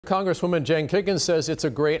Congresswoman Jen Kiggans says it's a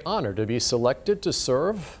great honor to be selected to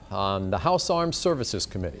serve on the House Armed Services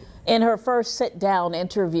Committee. In her first sit-down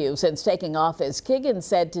interview since taking office, Kiggans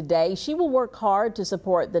said today she will work hard to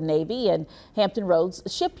support the Navy and Hampton Roads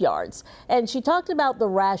shipyards. And she talked about the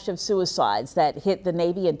rash of suicides that hit the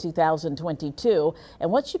Navy in 2022 and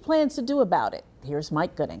what she plans to do about it. Here's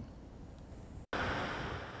Mike Gooding.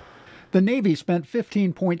 The Navy spent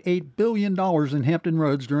 $15.8 billion in Hampton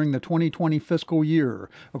Roads during the 2020 fiscal year,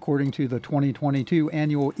 according to the 2022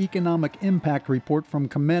 Annual Economic Impact Report from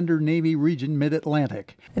Commander Navy Region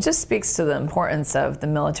Mid-Atlantic. It just speaks to the importance of the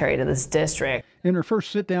military to this district. In her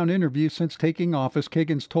first sit-down interview since taking office,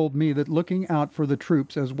 Kiggans told me that looking out for the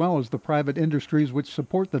troops as well as the private industries which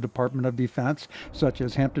support the Department of Defense, such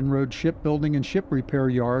as Hampton Roads shipbuilding and ship repair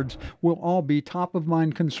yards, will all be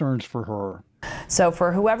top-of-mind concerns for her. So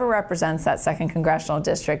for whoever represents that 2nd Congressional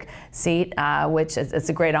District seat, which it's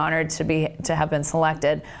a great honor to have been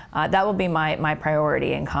selected, that will be my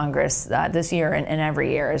priority in Congress this year and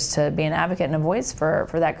every year, is to be an advocate and a voice for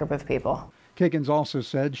that group of people. Kiggans also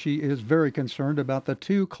said she is very concerned about the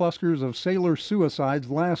 2 clusters of sailor suicides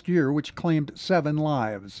last year, which claimed 7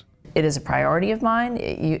 lives. It is a priority of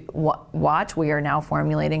mine. Watch, we are now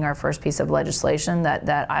formulating our first piece of legislation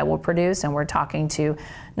that I will produce, and we're talking to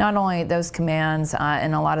not only those commands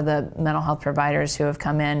and a lot of the mental health providers who have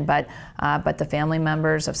come in, but the family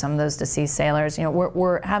members of some of those deceased sailors. You know,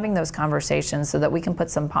 we're having those conversations so that we can put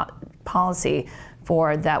some policy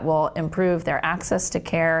forward that will improve their access to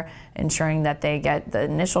care, ensuring that they get the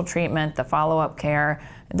initial treatment, the follow-up care.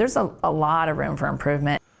 There's a lot of room for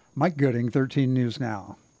improvement. Mike Gooding, 13 News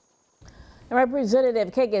Now.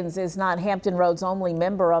 Representative Kiggans is not Hampton Roads' only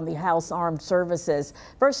member on the House Armed Services.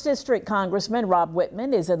 1st District Congressman Rob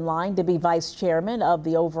Whitman is in line to be vice chairman of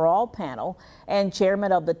the overall panel and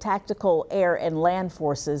chairman of the Tactical Air and Land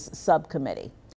Forces Subcommittee.